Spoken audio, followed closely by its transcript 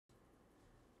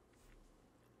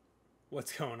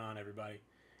What's going on, everybody?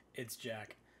 It's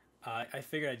Jack. I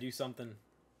figured I'd do something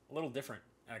a little different,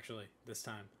 actually, this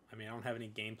time. I mean, I don't have any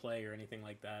gameplay or anything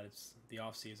like that. It's the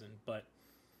off season, but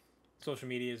social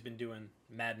media has been doing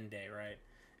Madden Day, right?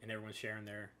 And everyone's sharing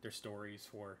their stories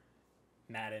for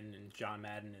Madden and John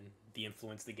Madden and the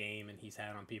influence the game and he's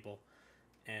had on people.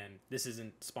 And this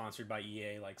isn't sponsored by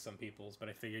EA like some people's, but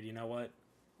I figured, you know what?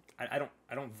 I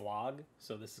don't vlog,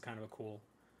 so this is kind of a cool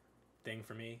thing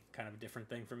for me, kind of a different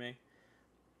thing for me,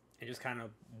 and just kind of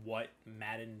what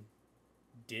Madden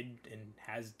did and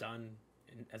has done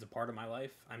as a part of my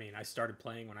life. I mean, I started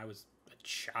playing when I was a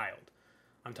child.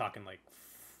 I'm talking like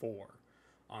 4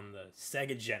 on the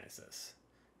Sega Genesis.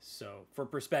 So, for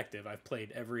perspective, I've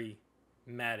played every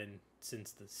Madden since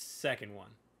the second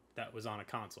one that was on a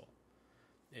console.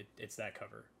 It's that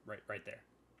cover right there.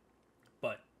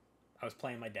 But I was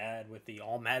playing my dad with the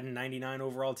all Madden 99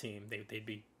 overall team. They'd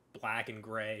be black and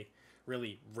gray,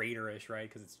 really Raiderish, right?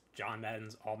 Because it's John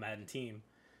Madden's all Madden team.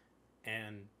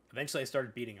 And eventually I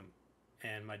started beating him.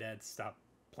 And my dad stopped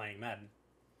playing Madden.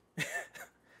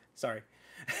 Sorry.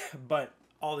 But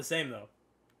all the same, though,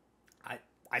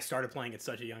 I started playing at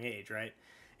such a young age, right?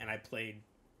 And I played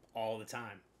all the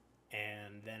time.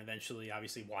 And then eventually,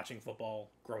 obviously, watching football,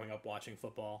 growing up watching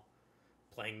football,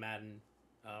 playing Madden,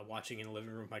 watching in the living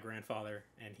room with my grandfather,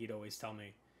 and he'd always tell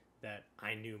me that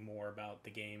I knew more about the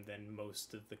game than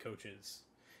most of the coaches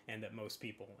and that most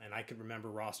people. And I could remember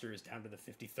rosters down to the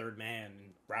 53rd man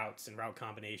and route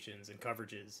combinations and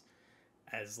coverages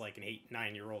as like an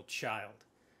 8-9-year-old child.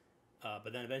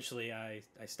 But then eventually I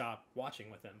stopped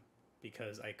watching with him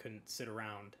because I couldn't sit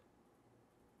around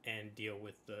and deal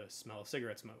with the smell of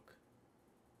cigarette smoke.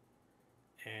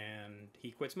 And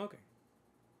he quit smoking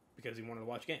because he wanted to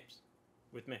watch games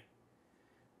with me.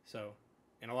 So,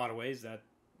 in a lot of ways, that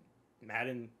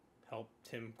Madden helped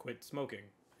him quit smoking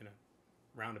in a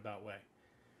roundabout way.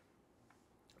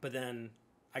 But then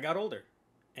I got older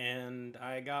and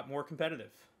I got more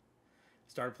competitive.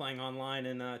 Started playing online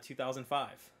in 2005.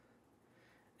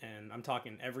 And I'm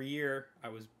talking every year I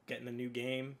was getting a new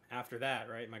game after that,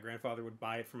 right? My grandfather would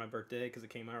buy it for my birthday because it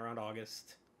came out around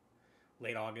August,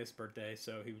 late August birthday.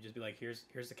 So he would just be like, here's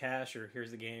the cash or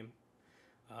here's the game.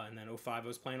 And then 05 I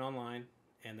was playing online.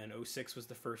 And then 06 was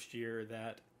the first year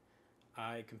that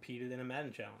I competed in a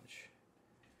Madden challenge.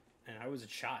 And I was a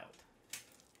child.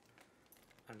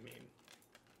 I mean,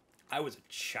 I was a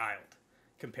child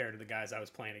compared to the guys I was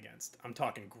playing against. I'm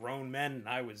talking grown men, and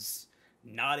I was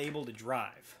not able to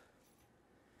drive.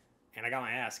 And I got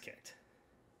my ass kicked.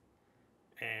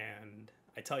 And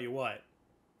I tell you what,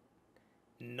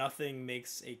 nothing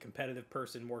makes a competitive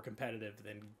person more competitive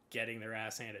than getting their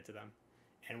ass handed to them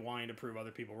and wanting to prove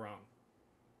other people wrong.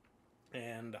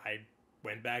 And I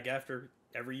went back after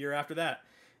every year after that.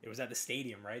 It was at the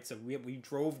stadium, right? So we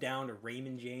drove down to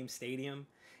Raymond James Stadium,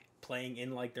 playing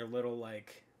in like their little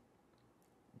like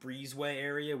breezeway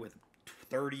area with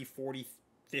 30, 40,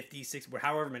 50, 60,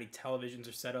 however many televisions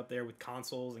are set up there with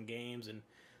consoles and games and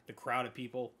the crowd of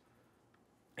people.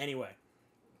 Anyway,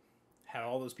 had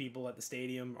all those people at the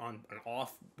stadium on an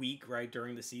off week, right,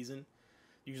 during the season.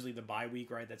 Usually the bye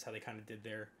week, right? That's how they kind of did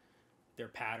their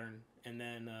pattern. And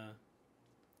then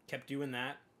kept doing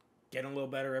that, getting a little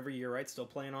better every year, right? Still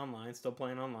playing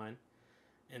online.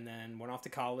 And then went off to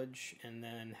college and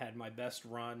then had my best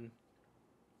run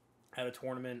at a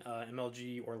tournament,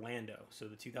 MLG Orlando. So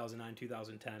the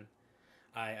 2009-2010.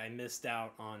 I missed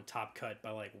out on Top Cut by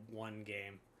like one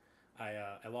game.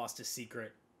 I lost to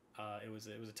Secret. It was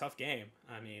a tough game.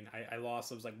 I mean, I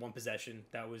lost. It was like one possession.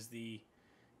 That was the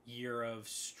year of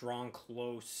strong,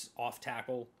 close off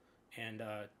tackle and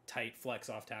tight flex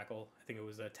off tackle. I think it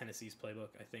was Tennessee's playbook.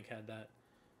 I think had that.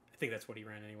 I think that's what he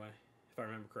ran anyway, if I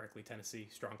remember correctly. Tennessee,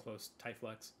 strong, close, tight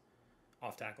flex,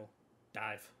 off tackle,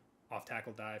 dive, off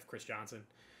tackle, dive. Chris Johnson.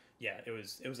 Yeah, it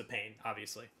was a pain,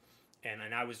 obviously, and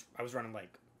I was running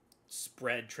like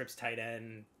spread trips tight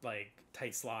end, like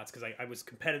tight slots, because I was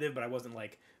competitive, but I wasn't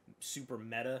like super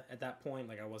meta at that point.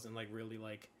 Like I wasn't like really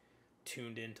like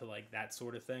tuned into like that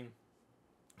sort of thing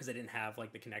because I didn't have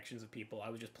like the connections of people. I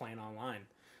was just playing online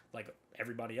like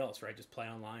everybody else, right? Just play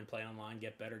online,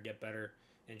 get better,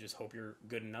 and just hope you're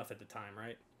good enough at the time,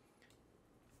 right?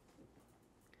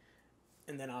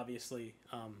 And then obviously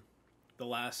the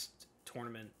last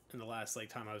tournament and the last like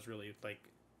time I was really like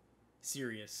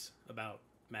serious about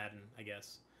Madden, I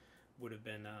guess, would have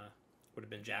been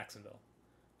Jacksonville.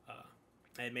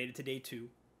 I had made it to day 2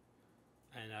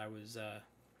 and I was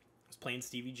playing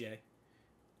Stevie J.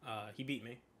 He beat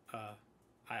me.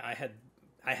 I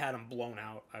had him blown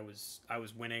out. I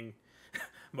was winning.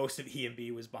 Most of E and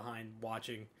B was behind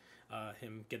watching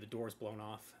him get the doors blown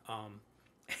off.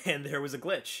 and there was a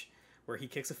glitch where he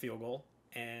kicks a field goal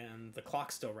and the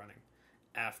clock's still running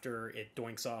after it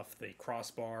doinks off the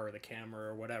crossbar or the camera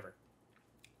or whatever.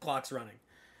 Clock's running.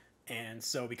 And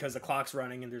so because the clock's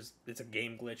running and it's a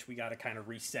game glitch, we got to kind of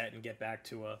reset and get back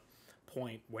to a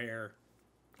point where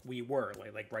we were,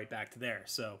 like right back to there.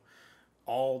 So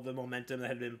all the momentum that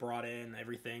had been brought in,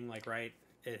 everything, like, right,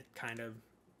 it kind of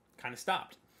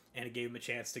stopped. And it gave him a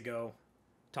chance to go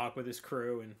talk with his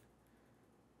crew and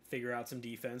figure out some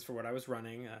defense for what I was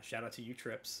running. Shout out to you,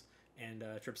 Trips, and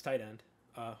Trips tight end,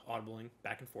 audibling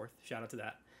back and forth. Shout out to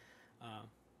that.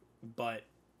 But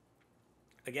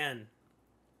again,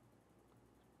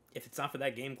 if it's not for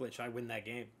that game glitch, I win that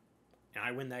game. And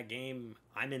I win that game,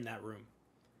 I'm in that room.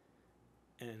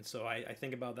 And so I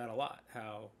think about that a lot,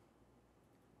 how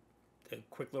a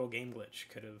quick little game glitch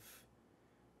could have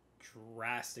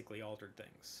drastically altered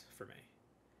things for me.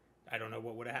 I don't know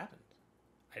what would have happened.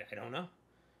 I don't know.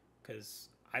 Because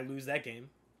I lose that game,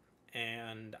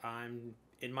 and I'm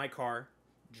in my car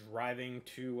driving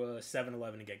to a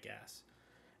 7-Eleven to get gas.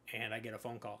 And I get a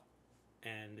phone call.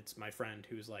 And it's my friend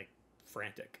who's, like,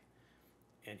 frantic.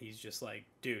 And he's just like,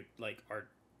 dude,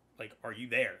 are you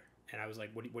there? And I was like,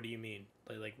 what do you mean?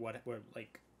 What,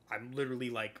 I'm literally,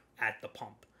 like, at the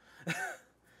pump.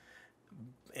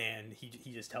 And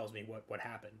he just tells me what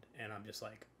happened. And I'm just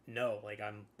like, no,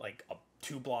 I'm,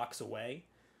 2 blocks away.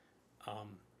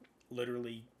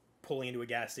 Literally pulling into a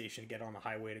gas station to get on the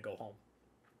highway to go home.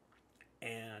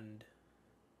 And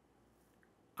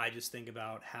I just think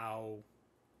about how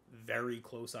very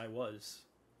close I was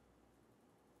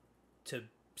to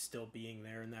still being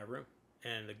there in that room.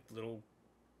 And a little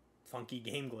funky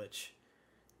game glitch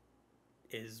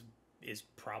is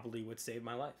probably what saved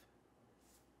my life.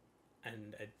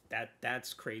 And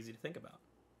that's crazy to think about.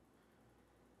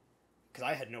 Because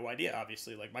I had no idea,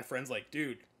 obviously. Like, my friend's like,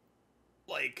 dude,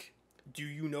 like, do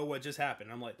you know what just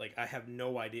happened? I'm like, I have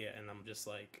no idea. And I'm just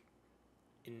like,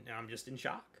 I'm just in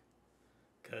shock.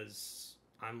 Because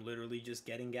I'm literally just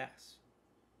getting gas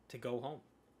to go home.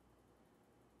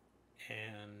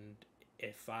 And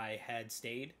if I had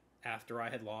stayed after I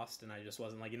had lost and I just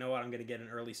wasn't like, you know what, I'm going to get an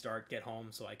early start, get home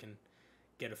so I can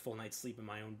get a full night's sleep in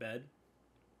my own bed.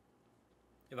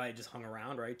 If I had just hung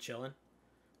around, right, chilling,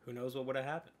 who knows what would have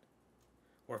happened.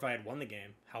 Or if I had won the game,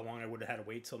 how long I would have had to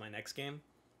wait till my next game,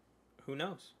 who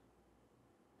knows.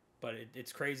 But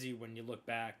it's crazy when you look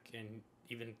back, and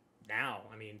even now,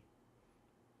 I mean,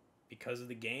 because of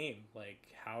the game, like,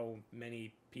 how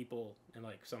many people and,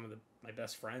 like, some of my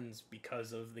best friends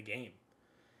because of the game.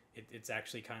 It's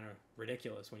actually kind of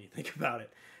ridiculous when you think about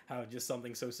it, how just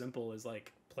something so simple as,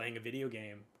 like, playing a video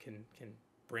game can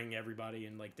bring everybody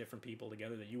and, like, different people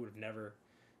together that you would have never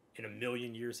in a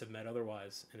million years have met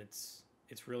otherwise. And it's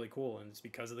really cool, and it's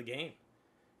because of the game.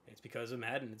 It's because of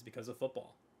Madden. It's because of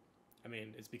football. I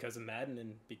mean, it's because of Madden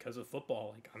and because of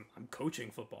football. Like, I'm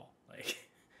coaching football. Like,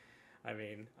 I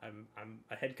mean, I'm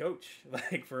a head coach,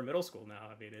 like, for middle school now.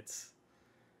 I mean, it's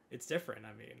different.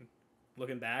 I mean,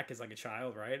 looking back as, like, a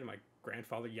child, right? And my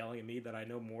grandfather yelling at me that I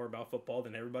know more about football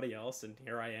than everybody else, and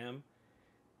here I am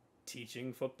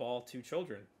teaching football to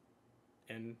children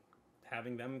and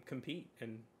having them compete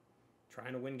and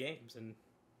trying to win games. And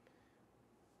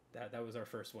that was our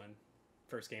first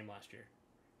game last year.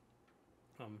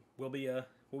 We'll be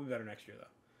better next year, though.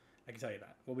 I can tell you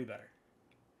that. We'll be better.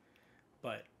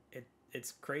 But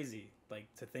it's crazy,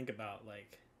 like, to think about,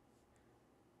 like,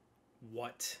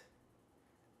 what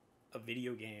a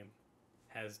video game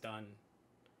has done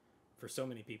for so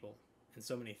many people and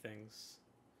so many things,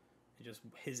 and just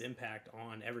his impact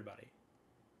on everybody.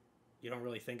 You don't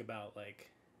really think about,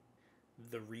 like,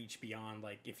 the reach beyond,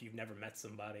 like, if you've never met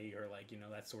somebody or, like, you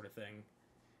know, that sort of thing.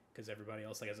 Because everybody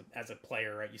else, like, as a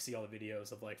player, right, you see all the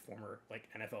videos of, like, former, like,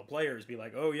 NFL players be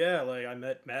like, oh yeah, like, I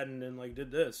met Madden and, like, did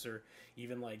this. Or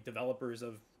even, like, developers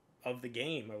of the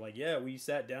game are like, yeah, we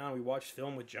sat down, we watched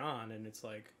film with John. And it's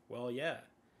like, well, yeah,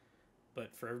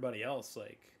 but for everybody else,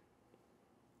 like,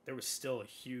 there was still a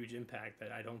huge impact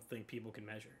that I don't think people can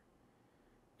measure.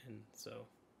 And so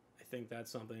I think that's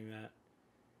something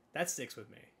that sticks with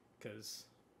me, because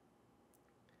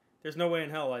there's no way in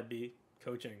hell I'd be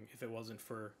coaching if it wasn't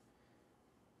for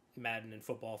Madden and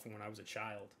football from when I was a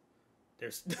child.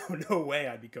 There's no way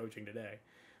I'd be coaching today.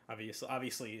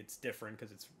 Obviously it's different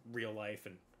because it's real life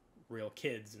and real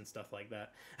kids and stuff like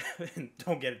that. And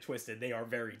don't get it twisted, they are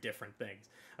very different things.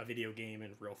 A video game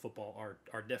and real football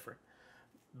are different.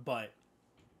 But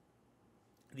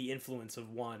the influence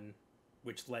of one,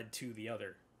 which led to the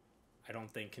other, I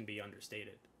don't think can be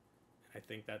understated. I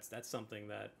think that's something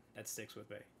that sticks with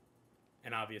me.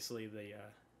 And obviously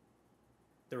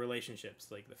the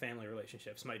relationships, like the family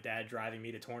relationships. My dad driving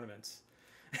me to tournaments.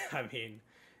 I mean,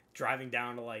 driving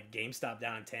down to like GameStop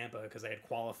down in Tampa because I had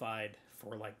qualified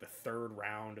for like the third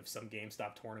round of some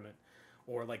GameStop tournament,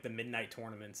 or like the midnight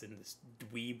tournaments, and this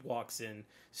dweeb walks in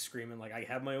screaming like, I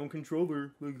have my own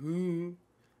controller, like, and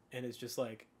it's just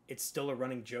like, it's still a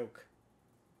running joke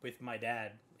with my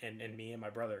dad and me and my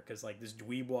brother, because like this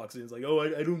dweeb walks in, it's like, oh,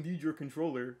 I don't need your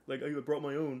controller, like I brought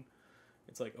my own.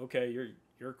 It's like, okay,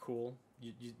 you're cool,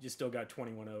 you still got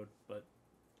 21 owed, but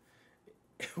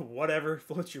whatever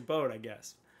floats your boat, I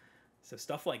guess. So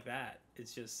stuff like that,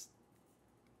 it's just,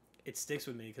 it sticks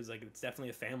with me because like it's definitely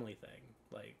a family thing.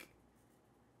 Like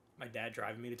my dad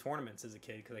driving me to tournaments as a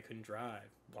kid because I couldn't drive,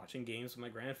 watching games with my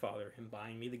grandfather, him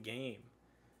buying me the game,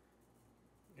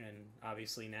 and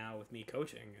obviously now with me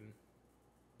coaching and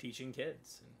teaching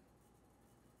kids,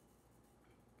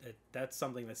 and that's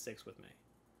something that sticks with me.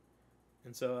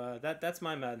 And so that's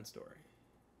my Madden story.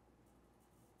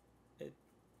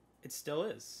 It still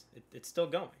is. It's still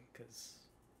going because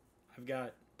I've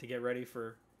got to get ready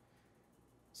for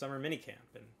summer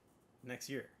minicamp and next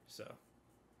year. So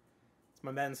it's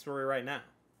my Madden story right now,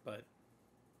 but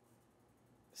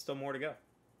still more to go.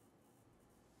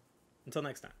 Until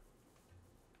next time.